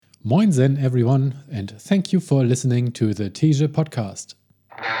Moinsen everyone, and thank you for listening to the Teaser podcast.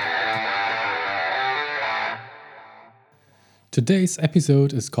 Today's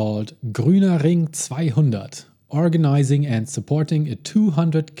episode is called Grüner Ring 200, organizing and supporting a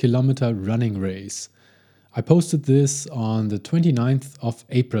 200-kilometer running race. I posted this on the 29th of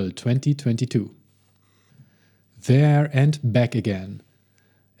April 2022. There and back again.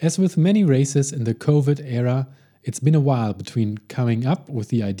 As with many races in the COVID era, it's been a while between coming up with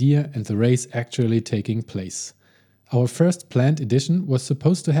the idea and the race actually taking place. Our first planned edition was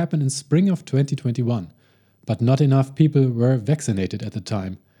supposed to happen in spring of 2021, but not enough people were vaccinated at the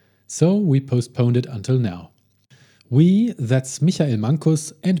time, so we postponed it until now. We, that's Michael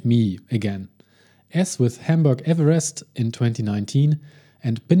Mankus and me again. As with Hamburg Everest in 2019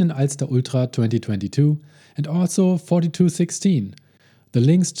 and Binnenalster Ultra 2022 and also 4216. The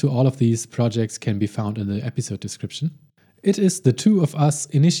links to all of these projects can be found in the episode description. It is the two of us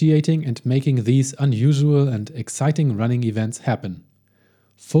initiating and making these unusual and exciting running events happen.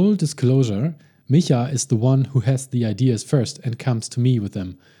 Full disclosure, Micha is the one who has the ideas first and comes to me with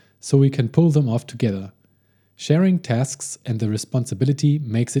them, so we can pull them off together. Sharing tasks and the responsibility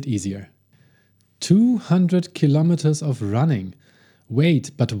makes it easier. 200 kilometers of running.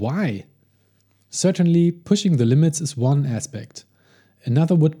 Wait, but why? Certainly, pushing the limits is one aspect.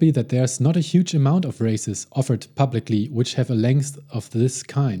 Another would be that there's not a huge amount of races offered publicly which have a length of this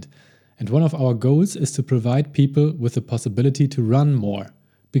kind, and one of our goals is to provide people with the possibility to run more,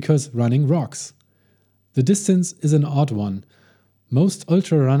 because running rocks. The distance is an odd one. Most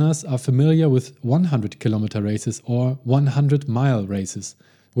ultra runners are familiar with 100-kilometer races or 100-mile races,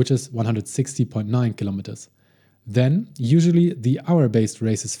 which is 160.9 kilometers. Then, usually the hour-based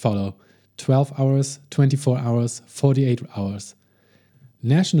races follow, 12 hours, 24 hours, 48 hours.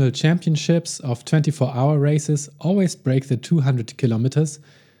 National championships of 24-hour races always break the 200 kilometers,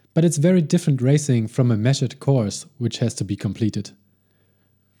 but it's very different racing from a measured course which has to be completed.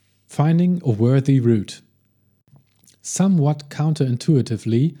 Finding a worthy route. Somewhat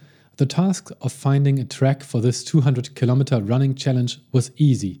counterintuitively, the task of finding a track for this 200-kilometer running challenge was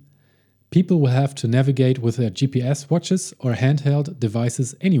easy. People will have to navigate with their GPS watches or handheld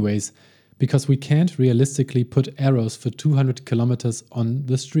devices anyways, because we can't realistically put arrows for 200 kilometers on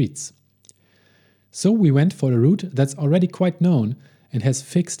the streets. So we went for a route that's already quite known and has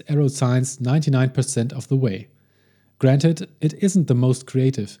fixed arrow signs 99% of the way. Granted, it isn't the most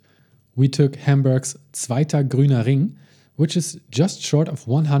creative. We took Hamburg's Zweiter Grüner Ring, which is just short of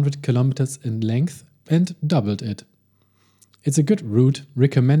 100 kilometers in length, and doubled it. It's a good route,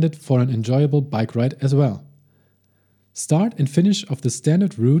 recommended for an enjoyable bike ride as well. Start and finish of the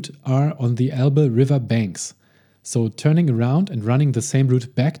standard route are on the Elbe River banks, so turning around and running the same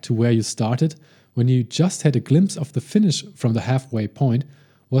route back to where you started when you just had a glimpse of the finish from the halfway point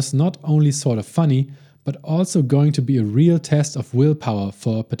was not only sort of funny, but also going to be a real test of willpower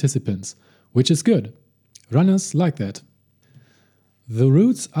for participants, which is good. Runners like that. The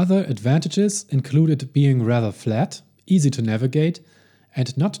route's other advantages included being rather flat, easy to navigate,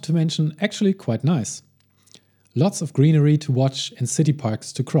 and not to mention actually quite nice. Lots of greenery to watch and city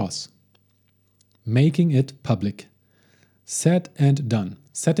parks to cross. Making it public. Said and done.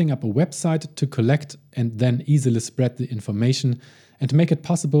 Setting up a website to collect and then easily spread the information and make it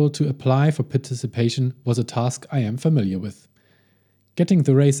possible to apply for participation was a task I am familiar with. Getting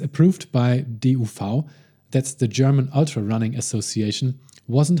the race approved by DUV, that's the German Ultra Running Association,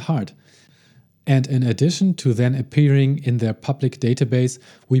 wasn't hard. And in addition to then appearing in their public database,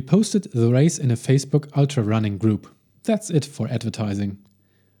 we posted the race in a Facebook ultra running group. That's it for advertising.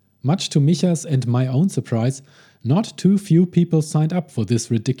 Much to Micha's and my own surprise, not too few people signed up for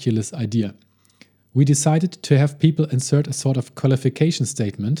this ridiculous idea. We decided to have people insert a sort of qualification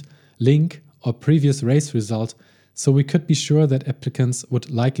statement, link, or previous race result, so we could be sure that applicants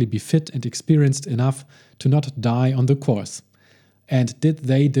would likely be fit and experienced enough to not die on the course. And did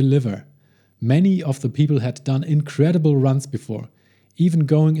they deliver? Many of the people had done incredible runs before, even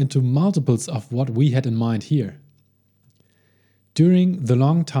going into multiples of what we had in mind here. During the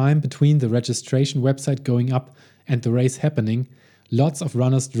long time between the registration website going up and the race happening, lots of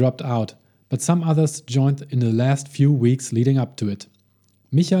runners dropped out, but some others joined in the last few weeks leading up to it.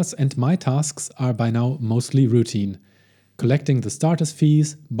 Micha's and my tasks are by now mostly routine. Collecting the starters'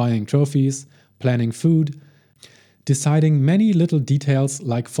 fees, buying trophies, planning food, deciding many little details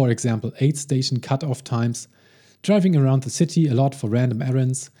like, for example, aid station cut-off times, driving around the city a lot for random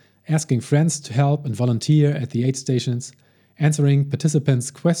errands, asking friends to help and volunteer at the aid stations, answering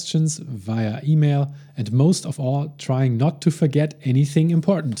participants' questions via email, and most of all, trying not to forget anything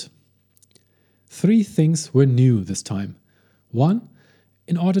important. 3 things were new this time. 1.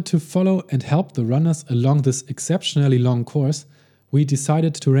 In order to follow and help the runners along this exceptionally long course, we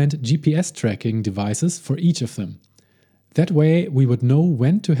decided to rent GPS tracking devices for each of them. That way, we would know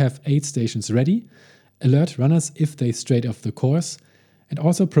when to have aid stations ready, alert runners if they strayed off the course, and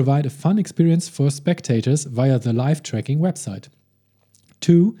also provide a fun experience for spectators via the live tracking website.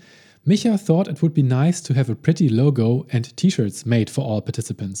 2. Micha thought it would be nice to have a pretty logo and t-shirts made for all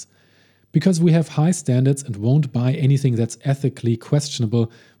participants. Because we have high standards and won't buy anything that's ethically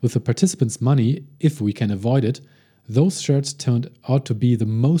questionable with the participants' money if we can avoid it, those shirts turned out to be the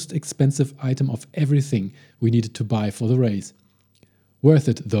most expensive item of everything we needed to buy for the race. Worth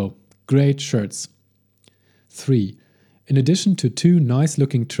it though, great shirts. 3. In addition to 2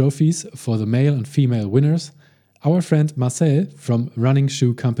 nice-looking trophies for the male and female winners, our friend Marcel from running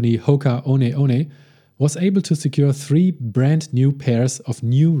shoe company Hoka One One was able to secure 3 brand new pairs of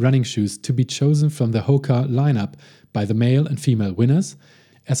new running shoes to be chosen from the Hoka lineup by the male and female winners,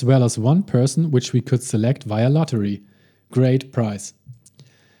 as well as 1 person which we could select via lottery. Great prize.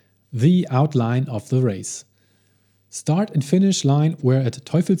 The outline of the race. Start and finish line were at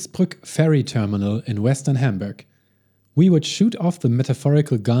Teufelsbrück ferry terminal in western Hamburg. We would shoot off the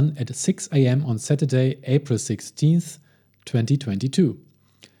metaphorical gun at 6 a.m. on Saturday, April 16th, 2022.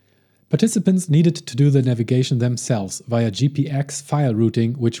 Participants needed to do the navigation themselves via GPX file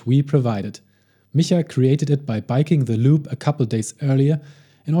routing, which we provided. Micha created it by biking the loop a couple days earlier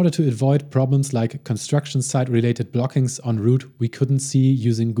in order to avoid problems like construction site-related blockings en route we couldn't see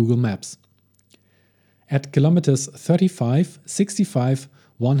using Google Maps. At kilometers 35, 65,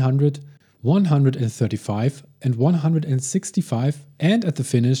 100, 135 and 165 and at the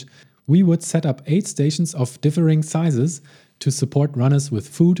finish, we would set up 8 stations of differing sizes to support runners with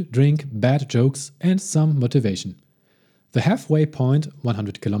food, drink, bad jokes and some motivation. The halfway point,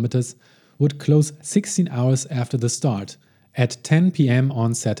 100 kilometers, would close 16 hours after the start, at 10 p.m.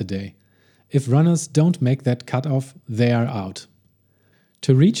 on Saturday. If runners don't make that cutoff, they are out.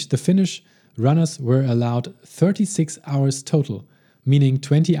 To reach the finish, runners were allowed 36 hours total, meaning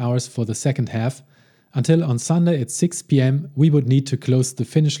 20 hours for the second half, until on Sunday at 6 p.m. we would need to close the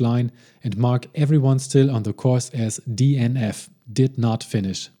finish line and mark everyone still on the course as DNF, did not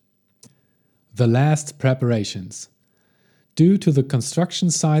finish. The last preparations. Due to the construction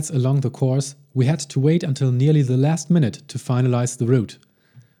sites along the course, we had to wait until nearly the last minute to finalize the route.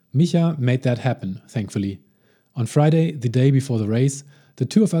 Micha made that happen, thankfully. On Friday, the day before the race, the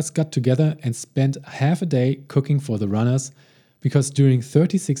 2 of us got together and spent half a day cooking for the runners, because during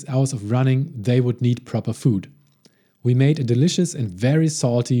 36 hours of running they would need proper food. We made a delicious and very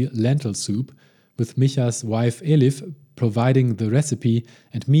salty lentil soup, with Micha's wife Elif providing the recipe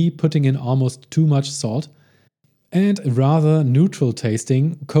and me putting in almost too much salt, and a rather neutral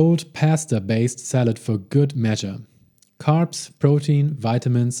tasting cold pasta-based salad for good measure. Carbs, protein,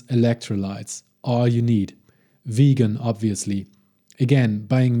 vitamins, electrolytes, all you need. Vegan, obviously. Again,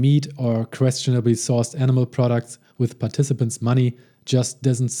 buying meat or questionably sourced animal products with participants' money just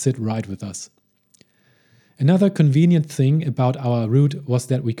doesn't sit right with us. Another convenient thing about our route was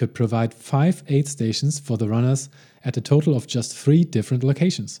that we could provide 5 aid stations for the runners at a total of just 3 different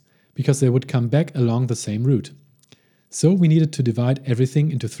locations, because they would come back along the same route. So we needed to divide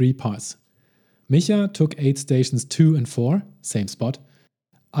everything into 3 parts. Micha took aid stations 2 and 4, same spot.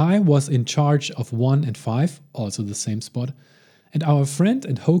 I was in charge of 1 and 5, also the same spot. And our friend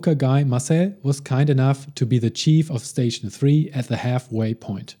and Hoka guy Marcel was kind enough to be the chief of Station 3 at the halfway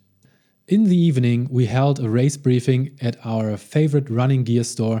point. In the evening, we held a race briefing at our favorite running gear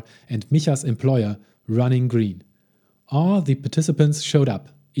store and Micha's employer, Running Green. All the participants showed up,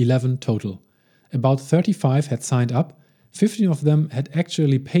 11 total. About 35 had signed up, 15 of them had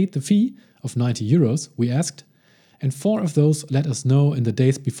actually paid the fee of 90 euros we asked, and 4 of those let us know in the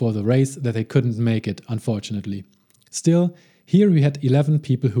days before the race that they couldn't make it, unfortunately. Still, here we had 11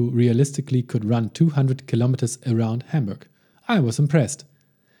 people who realistically could run 200 kilometers around Hamburg. I was impressed.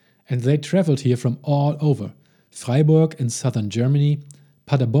 And they traveled here from all over. Freiburg in southern Germany,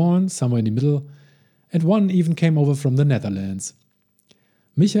 Paderborn somewhere in the middle, and one even came over from the Netherlands.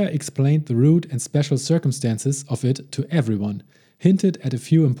 Micha explained the route and special circumstances of it to everyone, hinted at a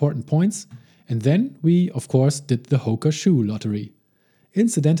few important points, and then we, of course, did the Hoka shoe lottery.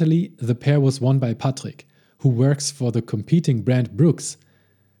 Incidentally, the pair was won by Patrick, who works for the competing brand Brooks.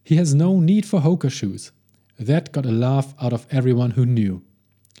 He has no need for Hoka shoes. That got a laugh out of everyone who knew.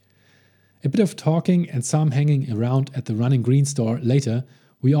 A bit of talking and some hanging around at the Running Green store later,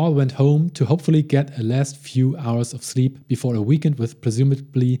 we all went home to hopefully get a last few hours of sleep before a weekend with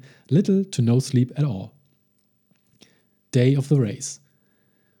presumably little to no sleep at all. Day of the race.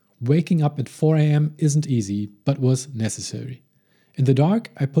 Waking up at 4 a.m. isn't easy, but was necessary. In the dark,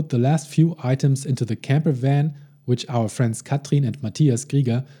 I put the last few items into the camper van, which our friends Katrin and Matthias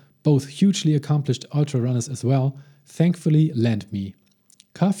Grieger, both hugely accomplished ultra runners as well, thankfully lent me.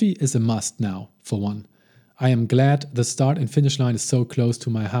 Coffee is a must now, for one. I am glad the start and finish line is so close to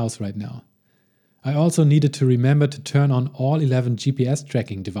my house right now. I also needed to remember to turn on all 11 GPS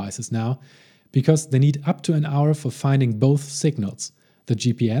tracking devices now, because they need up to an hour for finding both signals, the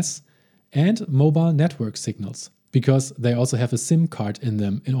GPS and mobile network signals, because they also have a SIM card in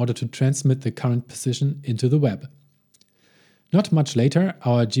them in order to transmit the current position into the web. Not much later,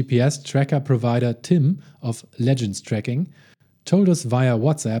 our GPS tracker provider Tim of Legends Tracking told us via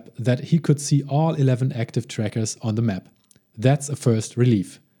WhatsApp that he could see all 11 active trackers on the map. That's a first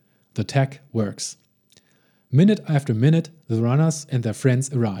relief. The tech works. Minute after minute, the runners and their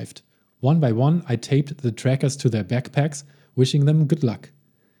friends arrived. One by one, I taped the trackers to their backpacks, wishing them good luck.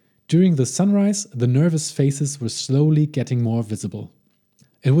 During the sunrise, the nervous faces were slowly getting more visible.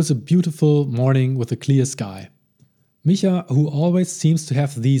 It was a beautiful morning with a clear sky. Micha, who always seems to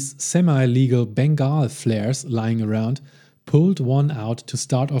have these semi-legal Bengal flares lying around, pulled one out to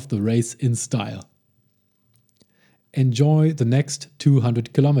start off the race in style. Enjoy the next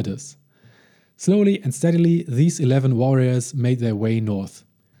 200 kilometers. Slowly and steadily, these 11 warriors made their way north.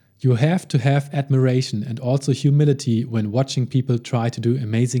 You have to have admiration and also humility when watching people try to do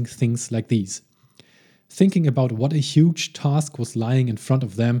amazing things like these. Thinking about what a huge task was lying in front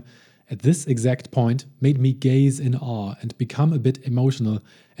of them at this exact point made me gaze in awe and become a bit emotional,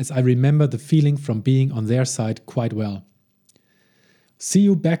 as I remember the feeling from being on their side quite well. See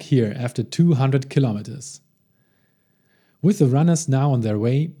you back here after 200 kilometers. With the runners now on their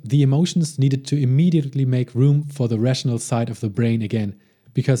way, the emotions needed to immediately make room for the rational side of the brain again,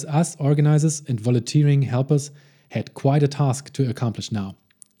 because us organizers and volunteering helpers had quite a task to accomplish now.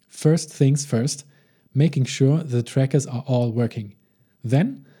 First things first, making sure the trackers are all working.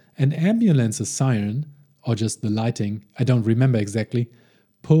 Then, an ambulance's siren, or just the lighting, I don't remember exactly,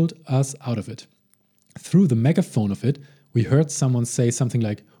 pulled us out of it. Through the megaphone of it, we heard someone say something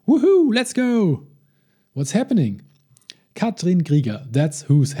like, "Woohoo, let's go!" What's happening? Katrin Grieger, that's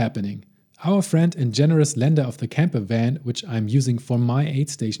who's happening. Our friend and generous lender of the camper van, which I'm using for my aid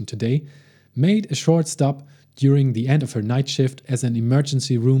station today, made a short stop during the end of her night shift as an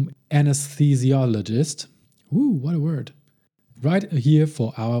emergency room anesthesiologist. Ooh, what a word. Right here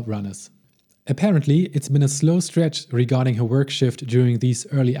for our runners. Apparently, it's been a slow stretch regarding her work shift during these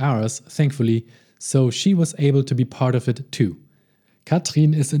early hours, thankfully, so she was able to be part of it too.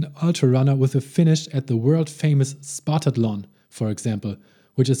 Katrin is an ultra runner with a finish at the world-famous Spartathlon, for example,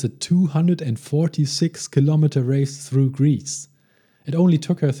 which is a 246-kilometer race through Greece. It only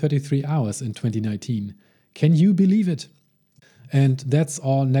took her 33 hours in 2019. Can you believe it? And that's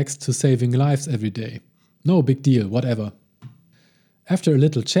all next to saving lives every day. No big deal, whatever. After a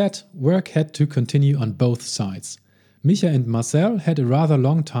little chat, work had to continue on both sides. Micha and Marcel had a rather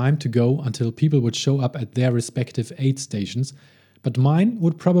long time to go until people would show up at their respective aid stations, but mine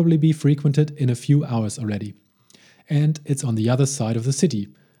would probably be frequented in a few hours already. And it's on the other side of the city,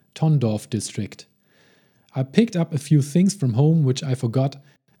 Tondorf district. I picked up a few things from home which I forgot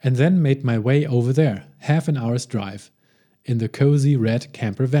and then made my way over there, half an hour's drive, in the cozy red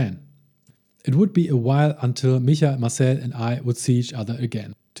camper van. It would be a while until Micha, Marcel and I would see each other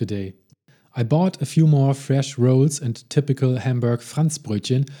again today. I bought a few more fresh rolls and typical Hamburg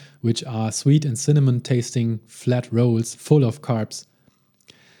Franzbrötchen, which are sweet and cinnamon tasting flat rolls full of carbs.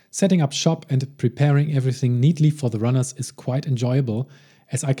 Setting up shop and preparing everything neatly for the runners is quite enjoyable,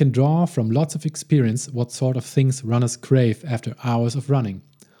 as I can draw from lots of experience what sort of things runners crave after hours of running.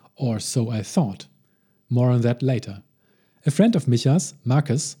 Or so I thought. More on that later. A friend of Micha's,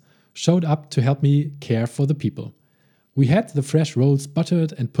 Marcus, showed up to help me care for the people. We had the fresh rolls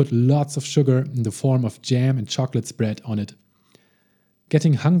buttered and put lots of sugar in the form of jam and chocolate spread on it.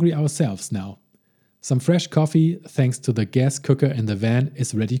 Getting hungry ourselves now. Some fresh coffee, thanks to the gas cooker in the van,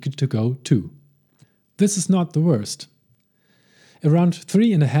 is ready to go too. This is not the worst. Around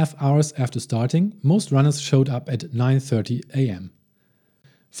 3.5 hours after starting, most runners showed up at 9:30 am.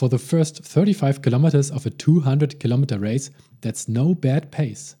 For the first 35 kilometers of a 200-kilometer race, that's no bad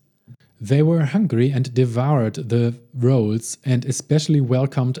pace. They were hungry and devoured the rolls and especially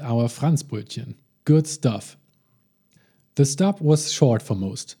welcomed our Franzbrötchen. Good stuff. The stop was short for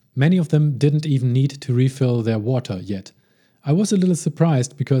most. Many of them didn't even need to refill their water yet. I was a little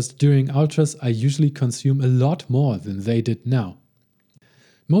surprised because during ultras I usually consume a lot more than they did now.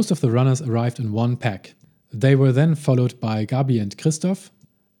 Most of the runners arrived in one pack. They were then followed by Gabi and Christoph,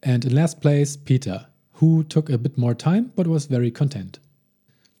 and in last place Peter, who took a bit more time but was very content.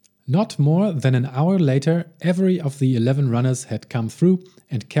 Not more than an hour later, every of the 11 runners had come through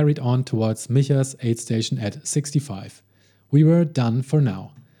and carried on towards Micha's aid station at 65. We were done for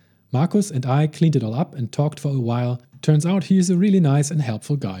now. Markus and I cleaned it all up and talked for a while. Turns out he is a really nice and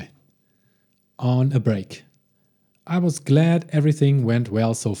helpful guy. On a break. I was glad everything went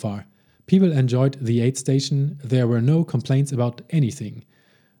well so far. People enjoyed the aid station, there were no complaints about anything.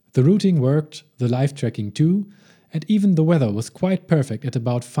 The routing worked, the live tracking too, and even the weather was quite perfect at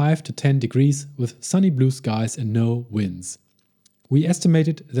about 5 to 10 degrees with sunny blue skies and no winds. We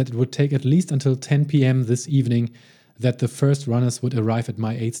estimated that it would take at least until 10 p.m. this evening that the first runners would arrive at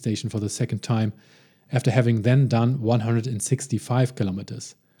my aid station for the second time, after having then done 165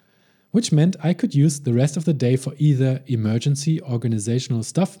 kilometers. Which meant I could use the rest of the day for either emergency organizational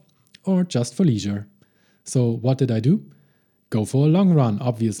stuff or just for leisure. So what did I do? Go for a long run,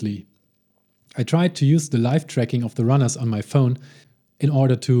 obviously. I tried to use the live tracking of the runners on my phone in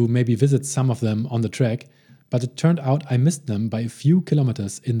order to maybe visit some of them on the track, but it turned out I missed them by a few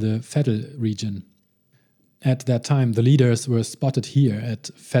kilometers in the Veddel region. At that time, the leaders were spotted here at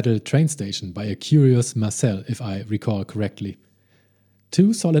Veddel train station by a curious Marcel, if I recall correctly.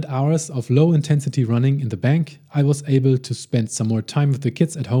 2 solid hours of low-intensity running in the bank, I was able to spend some more time with the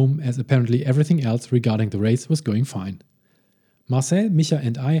kids at home as apparently everything else regarding the race was going fine. Marcel, Micha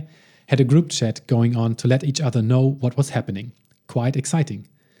and I had a group chat going on to let each other know what was happening. Quite exciting.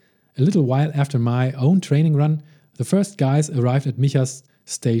 A little while after my own training run, the first guys arrived at Micha's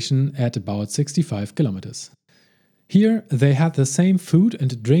station at about 65 kilometers. Here they had the same food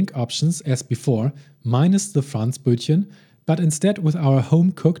and drink options as before, minus the Franzbrötchen, but instead with our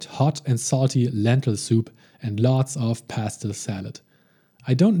home-cooked hot and salty lentil soup and lots of pastel salad.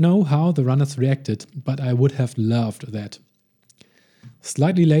 I don't know how the runners reacted, but I would have loved that.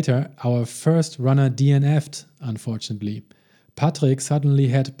 Slightly later, our first runner DNF'd, unfortunately. Patrick suddenly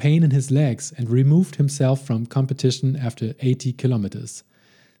had pain in his legs and removed himself from competition after 80 kilometers.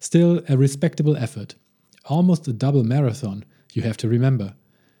 Still a respectable effort. Almost a double marathon, you have to remember.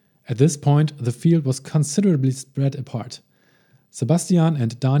 At this point, the field was considerably spread apart. Sebastian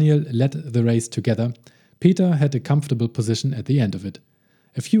and Daniel led the race together. Peter had a comfortable position at the end of it.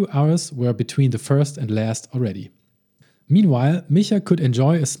 A few hours were between the first and last already. Meanwhile, Micha could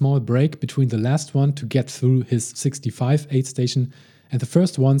enjoy a small break between the last one to get through his 65 aid station and the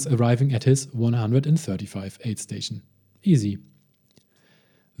first ones arriving at his 135 aid station. Easy.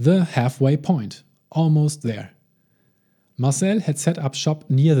 The halfway point. Almost there. Marcel had set up shop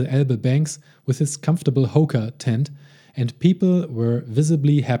near the Elbe banks with his comfortable Hoka tent, and people were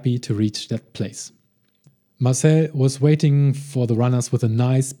visibly happy to reach that place. Marcel was waiting for the runners with a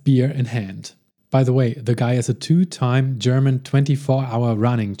nice beer in hand. By the way, the guy is a 2-time German 24-hour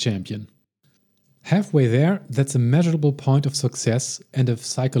running champion. Halfway there, that's a measurable point of success and a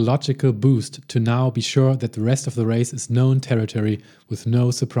psychological boost to now be sure that the rest of the race is known territory with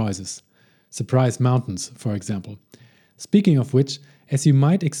no surprises. Surprise mountains, for example. Speaking of which, as you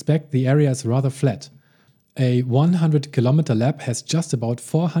might expect, the area is rather flat. A 100-kilometer lap has just about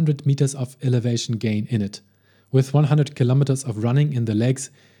 400 meters of elevation gain in it. With 100 kilometers of running in the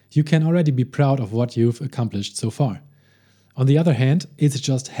legs, you can already be proud of what you've accomplished so far. On the other hand, it's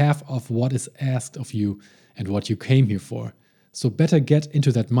just half of what is asked of you and what you came here for. So better get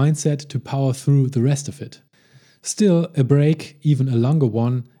into that mindset to power through the rest of it. Still, a break, even a longer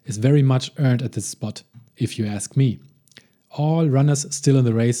one, is very much earned at this spot, if you ask me. All runners still in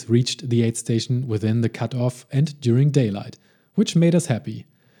the race reached the aid station within the cutoff and during daylight, which made us happy.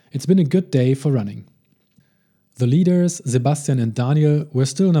 It's been a good day for running. The leaders, Sebastian and Daniel, were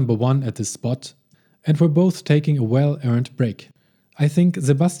still number 1 at this spot and were both taking a well-earned break. I think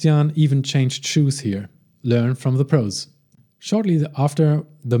Sebastian even changed shoes here. Learn from the pros. Shortly after,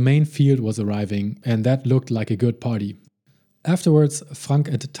 the main field was arriving, and that looked like a good party. Afterwards, Frank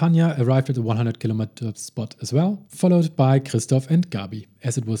and Tanja arrived at the 100-kilometer spot as well, followed by Christoph and Gabi,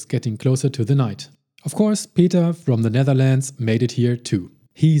 as it was getting closer to the night. Of course, Peter from the Netherlands made it here too.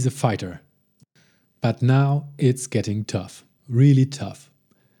 He's a fighter. But now it's getting tough. Really tough.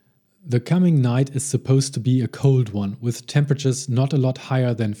 The coming night is supposed to be a cold one, with temperatures not a lot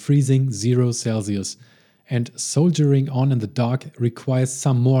higher than freezing 0 Celsius, and soldiering on in the dark requires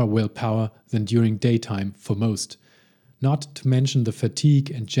some more willpower than during daytime for most. Not to mention the fatigue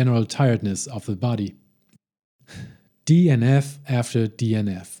and general tiredness of the body. DNF after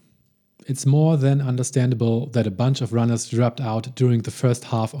DNF. It's more than understandable that a bunch of runners dropped out during the first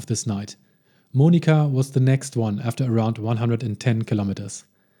half of this night. Monika was the next one after around 110 kilometers.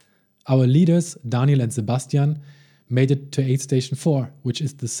 Our leaders, Daniel and Sebastian, made it to aid station 4, which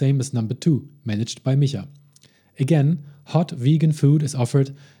is the same as number 2, managed by Micha. Again, hot vegan food is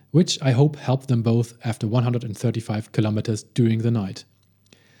offered which I hope helped them both after 135 kilometers during the night.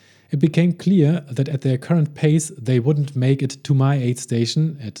 It became clear that at their current pace they wouldn't make it to my aid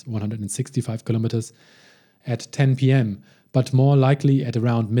station at 165 kilometers at 10 p.m, but more likely at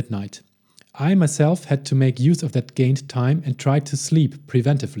around midnight. I myself had to make use of that gained time and tried to sleep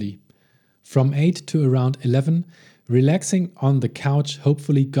preventively. From 8 to around 11, relaxing on the couch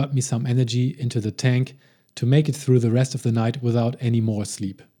hopefully got me some energy into the tank to make it through the rest of the night without any more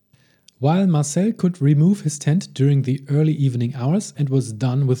sleep. While Marcel could remove his tent during the early evening hours and was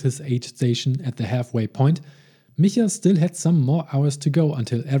done with his aid station at the halfway point, Micha still had some more hours to go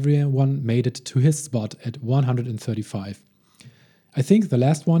until everyone made it to his spot at 135. I think the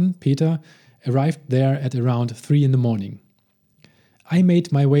last one, Peter, arrived there at around 3 in the morning. I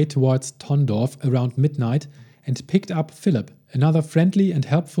made my way towards Tondorf around midnight and picked up Philip, another friendly and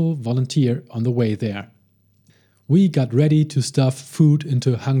helpful volunteer, on the way there. We got ready to stuff food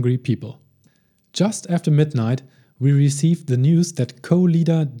into hungry people. Just after midnight, we received the news that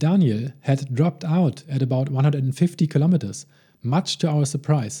co-leader Daniel had dropped out at about 150 kilometers, much to our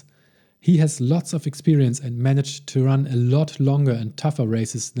surprise. He has lots of experience and managed to run a lot longer and tougher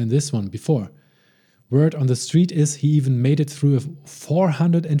races than this one before. Word on the street is he even made it through a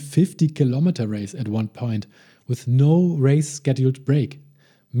 450-kilometer race at one point with no race scheduled break,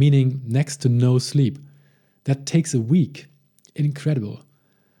 meaning next to no sleep. That takes a week. Incredible.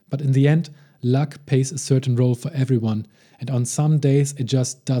 But in the end, luck plays a certain role for everyone, and on some days it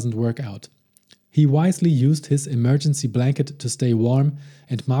just doesn't work out. He wisely used his emergency blanket to stay warm,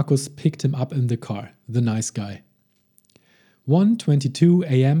 and Markus picked him up in the car, the nice guy. 1:22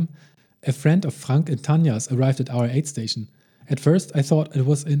 a.m., a friend of Frank and Tanya's arrived at our aid station. At first I thought it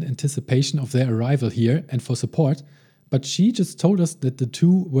was in anticipation of their arrival here and for support, but she just told us that the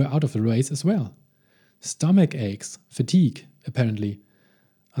two were out of the race as well. Stomach aches, fatigue, apparently.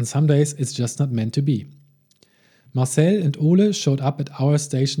 On some days it's just not meant to be. Marcel and Ole showed up at our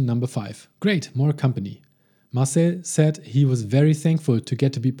station number 5. Great, more company. Marcel said he was very thankful to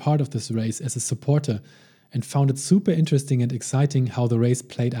get to be part of this race as a supporter and found it super interesting and exciting how the race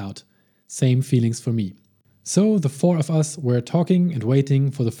played out. Same feelings for me. So the 4 of us were talking and waiting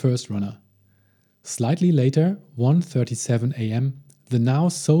for the first runner. Slightly later, 1:37 a.m., the now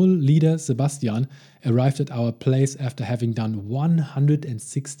sole leader Sebastian arrived at our place after having done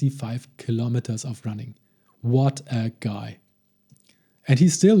 165 kilometers of running. What a guy. And he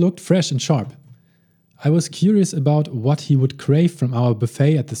still looked fresh and sharp. I was curious about what he would crave from our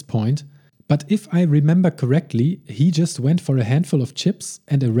buffet at this point, but if I remember correctly, he just went for a handful of chips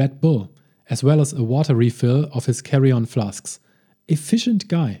and a Red Bull, as well as a water refill of his carry-on flasks. Efficient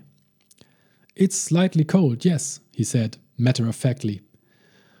guy. It's slightly cold, yes, he said, matter-of-factly.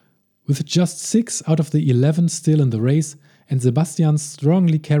 With just 6 out of the 11 still in the race and Sebastian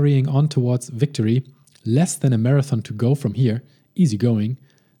strongly carrying on towards victory, less than a marathon to go from here, easy going,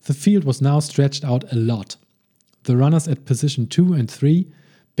 the field was now stretched out a lot. The runners at position 2 and 3,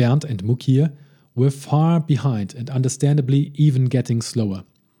 Bernd and Mukir, were far behind and understandably even getting slower.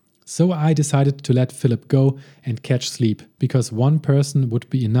 So I decided to let Philip go and catch sleep, because one person would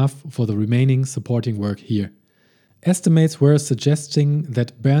be enough for the remaining supporting work here. Estimates were suggesting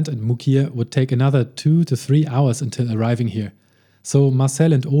that Bernd and Mukir would take another 2 to 3 hours until arriving here. So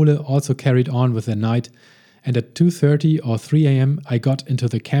Marcel and Ole also carried on with their night, and at 2:30 or 3 a.m. I got into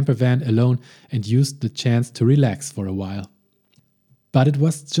the camper van alone and used the chance to relax for a while. But it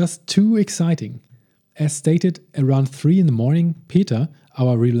was just too exciting. As stated, around 3 in the morning, Peter,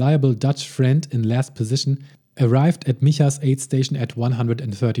 our reliable Dutch friend in last position, arrived at Micha's aid station at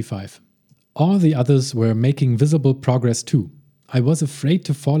 135. All the others were making visible progress too. I was afraid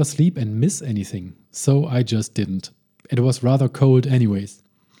to fall asleep and miss anything, so I just didn't. It was rather cold anyways.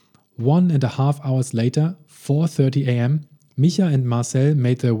 1.5 hours later, 4:30 a.m., Micha and Marcel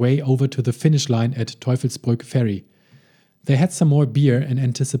made their way over to the finish line at Teufelsbrück Ferry. They had some more beer in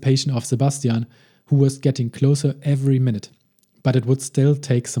anticipation of Sebastian, who was getting closer every minute, but it would still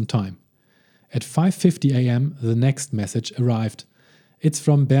take some time. At 5:50 a.m., the next message arrived. It's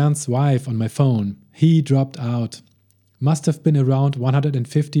from Bernd's wife on my phone. He dropped out. Must have been around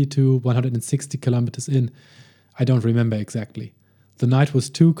 150 to 160 kilometers in. I don't remember exactly. The night was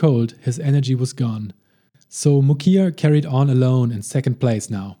too cold, his energy was gone. So Mukir carried on alone in second place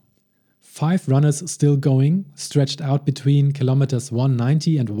now. 5 runners still going, stretched out between kilometers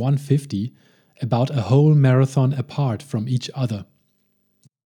 190 and 150, about a whole marathon apart from each other.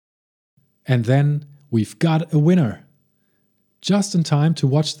 And then we've got a winner. Just in time to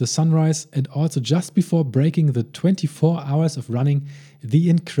watch the sunrise and also just before breaking the 24 hours of running,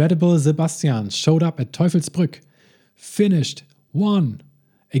 the incredible Sebastian showed up at Teufelsbrück. Finished, won,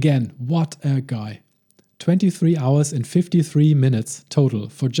 Again, what a guy. 23 hours and 53 minutes total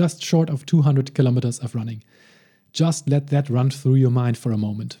for just short of 200 kilometers of running. Just let that run through your mind for a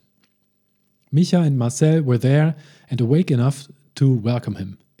moment. Micha and Marcel were there and awake enough to welcome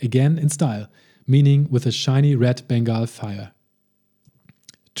him, again in style, meaning with a shiny red Bengal fire.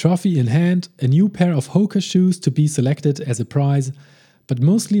 Trophy in hand, a new pair of Hoka shoes to be selected as a prize, but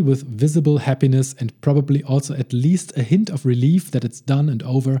mostly with visible happiness and probably also at least a hint of relief that it's done and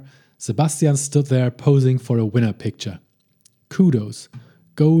over, Sebastian stood there posing for a winner picture. Kudos,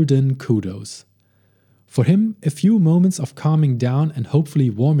 golden kudos. For him, a few moments of calming down and hopefully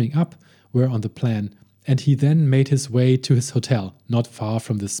warming up were on the plan, and he then made his way to his hotel, not far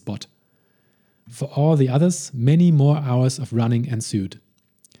from this spot. For all the others, many more hours of running ensued.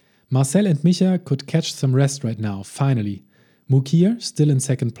 Marcel and Micha could catch some rest right now, finally. Mukir, still in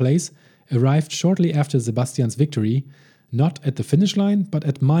second place, arrived shortly after Sebastian's victory, not at the finish line, but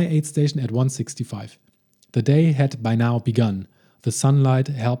at my aid station at 165. The day had by now begun. The sunlight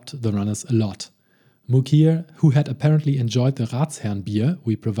helped the runners a lot. Mukir, who had apparently enjoyed the Ratsherrn beer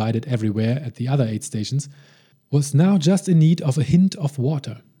we provided everywhere at the other aid stations, was now just in need of a hint of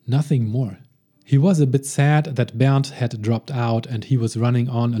water, nothing more. He was a bit sad that Bernd had dropped out and he was running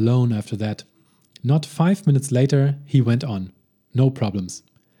on alone after that. Not 5 minutes later, he went on. No problems.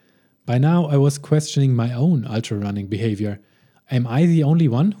 By now, I was questioning my own ultra-running behavior. Am I the only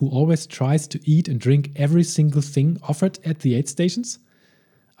one who always tries to eat and drink every single thing offered at the aid stations?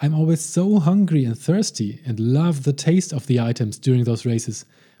 I'm always so hungry and thirsty and love the taste of the items during those races.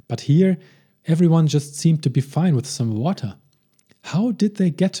 But here, everyone just seemed to be fine with some water. How did they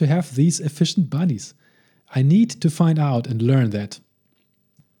get to have these efficient bodies? I need to find out and learn that.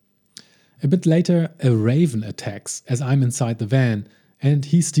 A bit later, a raven attacks as I'm inside the van, and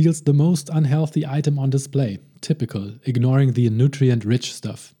he steals the most unhealthy item on display, typical, ignoring the nutrient-rich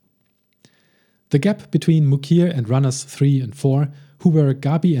stuff. The gap between Mukir and runners 3 and 4, who were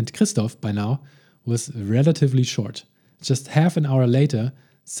Gabi and Christoph by now, was relatively short. Just half an hour later,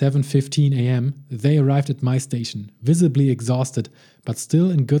 7:15 a.m., they arrived at my station, visibly exhausted, but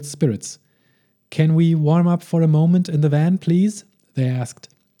still in good spirits. "Can we warm up for a moment in the van, please?" they asked.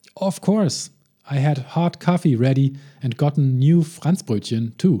 Of course. I had hot coffee ready and gotten new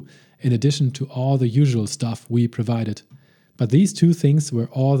Franzbrötchen too, in addition to all the usual stuff we provided. But these two things were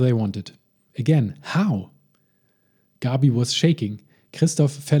all they wanted. Again, how? Gabi was shaking.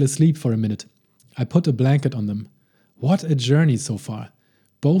 Christoph fell asleep for a minute. I put a blanket on them. What a journey so far.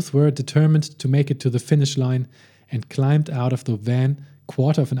 Both were determined to make it to the finish line and climbed out of the van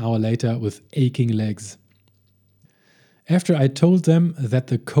quarter of an hour later with aching legs. After I told them that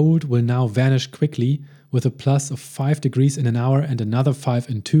the cold will now vanish quickly with a plus of 5 degrees in an hour and another 5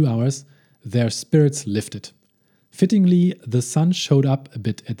 in 2 hours, their spirits lifted. Fittingly, the sun showed up a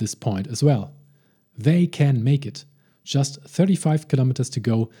bit at this point as well. They can make it. Just 35 kilometers to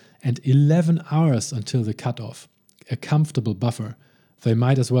go and 11 hours until the cutoff. A comfortable buffer. They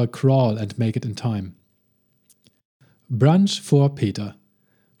might as well crawl and make it in time. Brunch for Peter.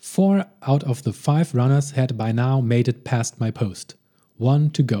 4 out of the 5 runners had by now made it past my post.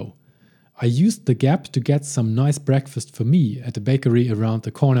 1 to go. I used the gap to get some nice breakfast for me at a bakery around the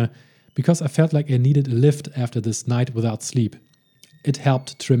corner because I felt like I needed a lift after this night without sleep. It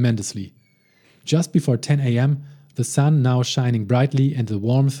helped tremendously. Just before 10 a.m., the sun now shining brightly and the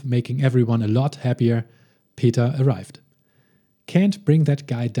warmth making everyone a lot happier, Peter arrived. Can't bring that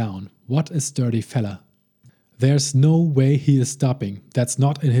guy down. What a sturdy fella. There's no way he is stopping. That's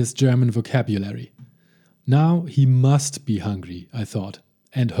not in his German vocabulary. Now he must be hungry, I thought,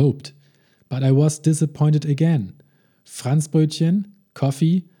 and hoped. But I was disappointed again. Franzbrötchen,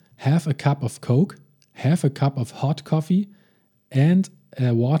 coffee, half a cup of Coke, half a cup of hot coffee, and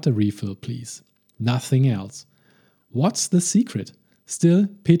a water refill, please. Nothing else. What's the secret? Still,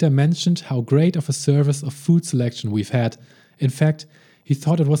 Peter mentioned how great of a service of food selection we've had. In fact, he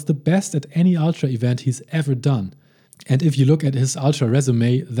thought it was the best at any ultra event he's ever done. And if you look at his ultra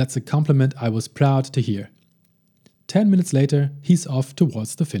resume, that's a compliment I was proud to hear. 10 minutes later, he's off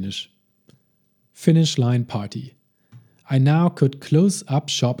towards the finish. Finish line party. I now could close up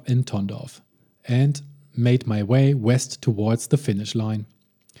shop in Tondorf and made my way west towards the finish line.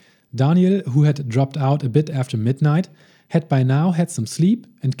 Daniel, who had dropped out a bit after midnight, had by now had some sleep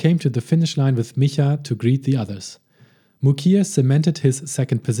and came to the finish line with Micha to greet the others. Mukir cemented his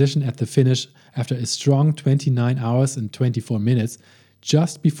second position at the finish after a strong 29 hours and 24 minutes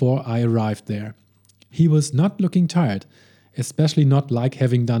just before I arrived there. He was not looking tired, especially not like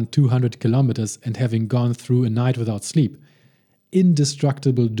having done 200 kilometers and having gone through a night without sleep.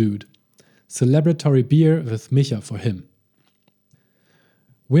 Indestructible dude. Celebratory beer with Micha for him.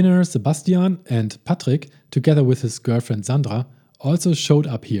 Winner Sebastian and Patrick, together with his girlfriend Sandra, also showed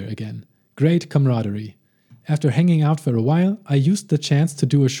up here again. Great camaraderie. After hanging out for a while, I used the chance to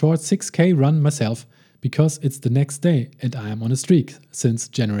do a short 6K run myself because it's the next day and I am on a streak since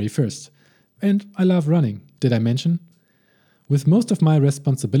January 1st. And I love running, did I mention? With most of my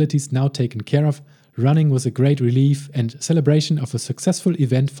responsibilities now taken care of, running was a great relief and celebration of a successful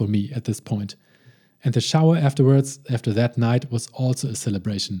event for me at this point. And the shower afterwards, after that night, was also a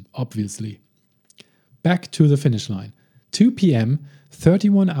celebration, obviously. Back to the finish line. 2 p.m.,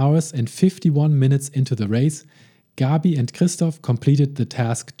 31 hours and 51 minutes into the race, Gabi and Christoph completed the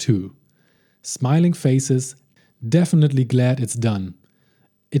task too. Smiling faces, definitely glad it's done.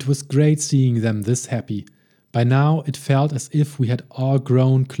 It was great seeing them this happy. By now, it felt as if we had all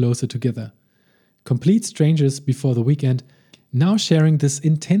grown closer together. Complete strangers before the weekend, now sharing this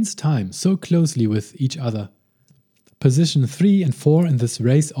intense time so closely with each other. Position 3 and 4 in this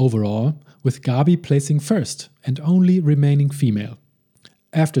race overall, with Gabi placing first and only remaining female.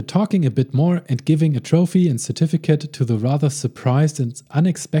 After talking a bit more and giving a trophy and certificate to the rather surprised and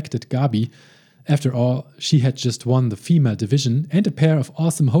unexpected Gabi, after all, she had just won the female division and a pair of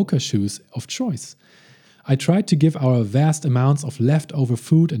awesome Hoka shoes of choice. I tried to give our vast amounts of leftover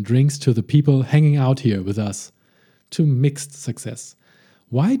food and drinks to the people hanging out here with us. To mixed success.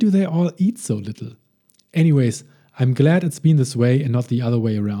 Why do they all eat so little? Anyways, I'm glad it's been this way and not the other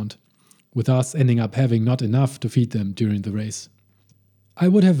way around, with us ending up having not enough to feed them during the race. I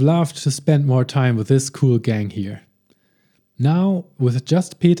would have loved to spend more time with this cool gang here. Now, with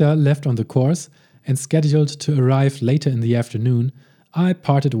just Peter left on the course and scheduled to arrive later in the afternoon, I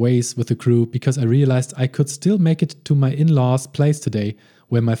parted ways with the crew because I realized I could still make it to my in-laws' place today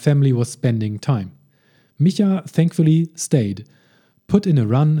where my family was spending time. Micha thankfully stayed, put in a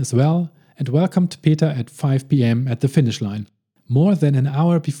run as well, and welcomed Peter at 5 p.m. at the finish line, more than an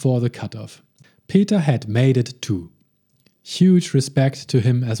hour before the cutoff. Peter had made it too. Huge respect to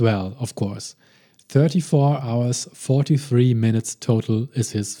him as well, of course. 34 hours 43 minutes total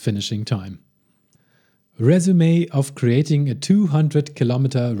is his finishing time. Resume of creating a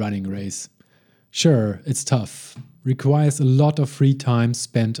 200-kilometer running race. Sure, it's tough. Requires a lot of free time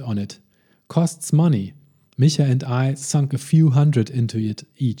spent on it. Costs money. Micha and I sunk a few hundred into it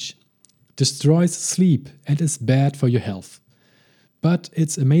each. Destroys sleep and is bad for your health. But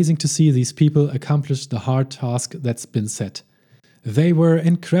it's amazing to see these people accomplish the hard task that's been set. They were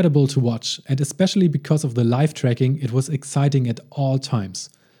incredible to watch, and especially because of the live tracking, it was exciting at all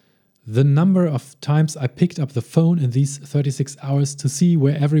times. The number of times I picked up the phone in these 36 hours to see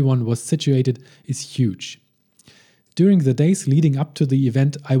where everyone was situated is huge. During the days leading up to the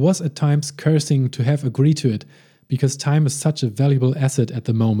event, I was at times cursing to have agreed to it, because time is such a valuable asset at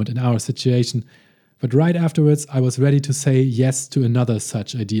the moment in our situation. But right afterwards, I was ready to say yes to another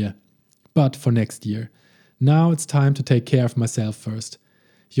such idea. But for next year. Now it's time to take care of myself first.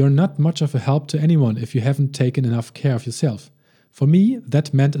 You're not much of a help to anyone if you haven't taken enough care of yourself. For me,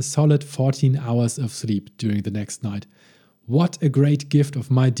 that meant a solid 14 hours of sleep during the next night. What a great gift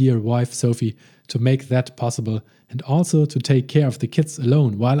of my dear wife Sophie to make that possible, and also to take care of the kids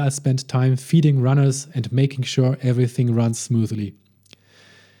alone while I spent time feeding runners and making sure everything runs smoothly.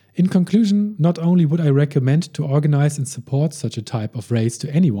 In conclusion, not only would I recommend to organize and support such a type of race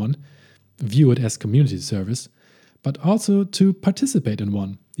to anyone, view it as community service, but also to participate in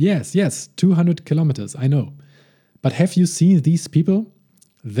one. Yes, 200 kilometers, I know. But have you seen these people?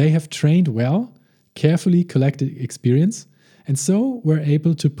 They have trained well, carefully collected experience, and so were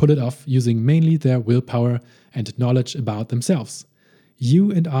able to pull it off using mainly their willpower and knowledge about themselves.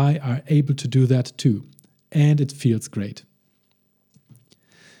 You and I are able to do that too, and it feels great.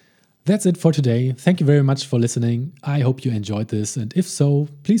 That's it for today. Thank you very much for listening. I hope you enjoyed this, and if so,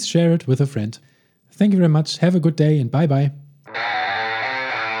 please share it with a friend. Thank you very much. Have a good day, and bye-bye.